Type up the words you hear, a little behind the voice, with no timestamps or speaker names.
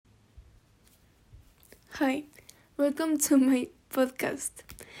Hi, welcome to my podcast.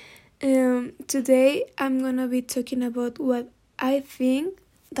 Today I'm gonna be talking about what I think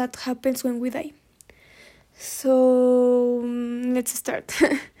that happens when we die. So let's start.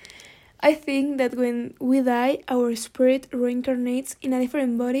 I think that when we die, our spirit reincarnates in a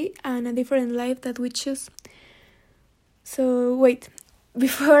different body and a different life that we choose. So wait,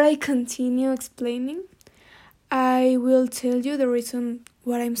 before I continue explaining, I will tell you the reason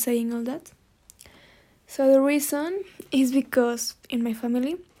why I'm saying all that. So the reason is because in my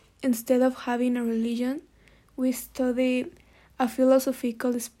family, instead of having a religion, we study a philosophy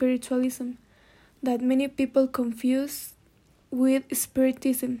called spiritualism that many people confuse with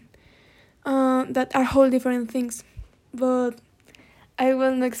spiritism, that are whole different things. But I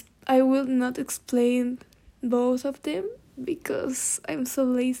will not explain both of them because I'm so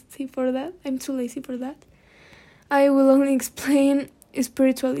lazy for that. I'm too lazy for that. I will only explain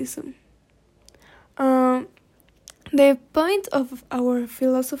spiritualism. The point of our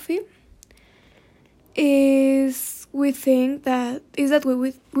philosophy is we think that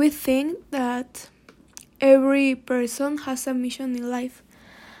every person has a mission in life,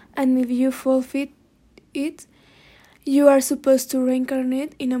 and if you fulfill it, you are supposed to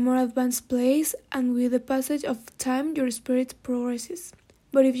reincarnate in a more advanced place, and with the passage of time, your spirit progresses.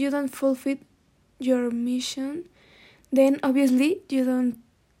 But if you don't fulfill your mission, then obviously you don't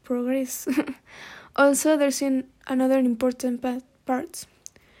progress. Also, there's another important part.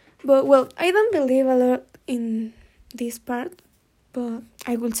 But, well, I don't believe a lot in this part, but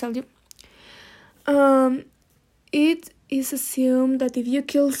I will tell you. It is assumed that if you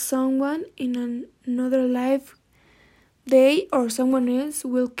kill someone in another life, they or someone else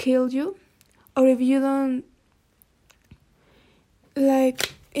will kill you. Or if you don't, we'll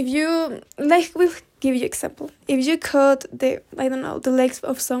give you example. If you cut the legs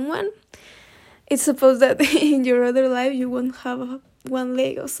of someone, it's supposed that in your other life you won't have one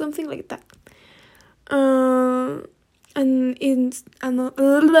leg or something like that. And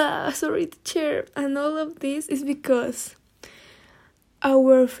all of this is because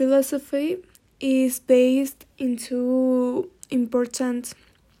our philosophy is based into important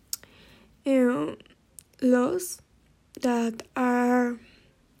laws that are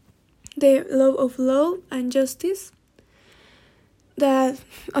the law of law and justice. That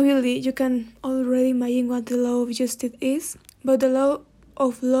obviously you can already imagine what the law of justice is, but the law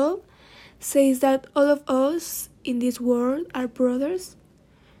of law says that all of us in this world are brothers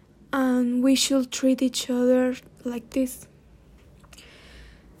and we should treat each other like this.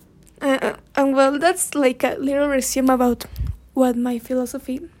 And well, that's like a little resume about what my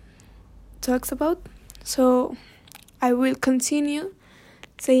philosophy talks about. So I will continue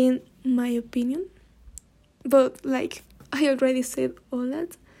saying my opinion, but I already said all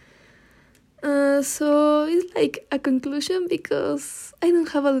that. So it's like a conclusion because I don't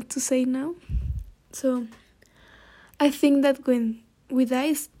have a lot to say now. So I think that when we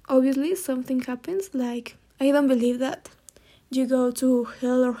die, obviously something happens. I don't believe that you go to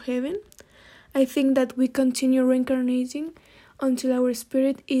hell or heaven. I think that we continue reincarnating until our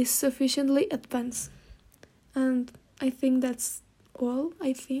spirit is sufficiently advanced. And I think that's all,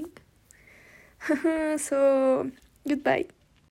 I think. So, goodbye.